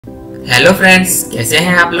Hello friends, कैसे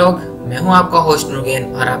हैं आप लोग। मैं हूं आपका होस्ट नुगेन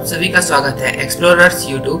और आप सभी का स्वागत है एक्सप्लोरर्स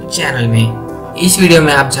यूट्यूब चैनल में। इस वीडियो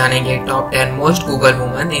में आप जानेंगे top 10 most Google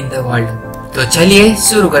woman in the world. तो चलिए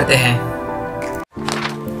शुरू करते हैं।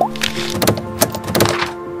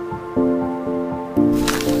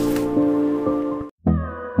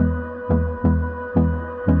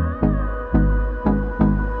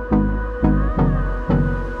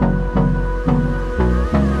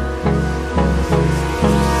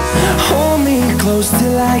 Close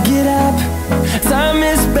till I get up. Time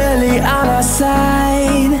is barely on our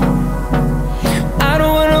side. I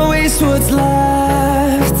don't wanna waste what's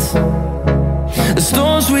left. The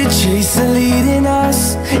storms we chase are leading us,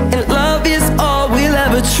 and love is all we'll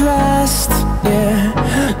ever trust. Yeah,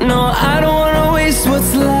 no, I don't wanna waste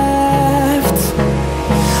what's left.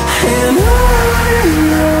 And on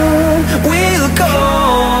we'll go,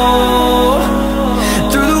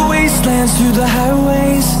 through the wastelands, through the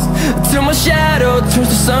highways, till my shadow turns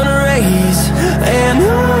to sun rays. And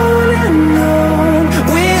on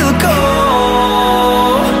we'll go,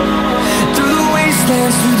 through the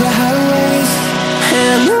wastelands, through the highways,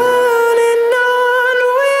 and on we'll go.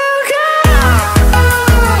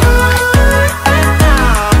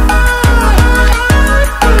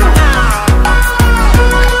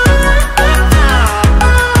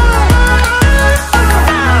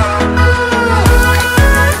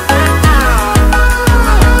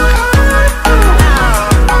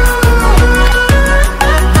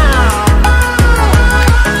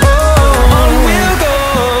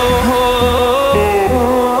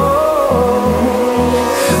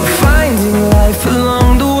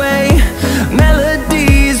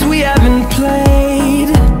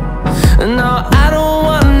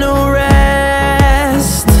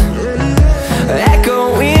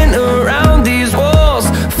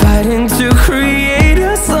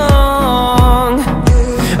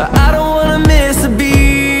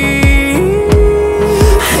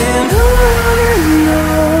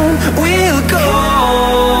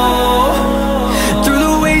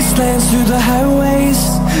 Through the highways,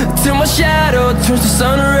 till my shadow turns to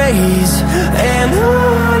sun rays.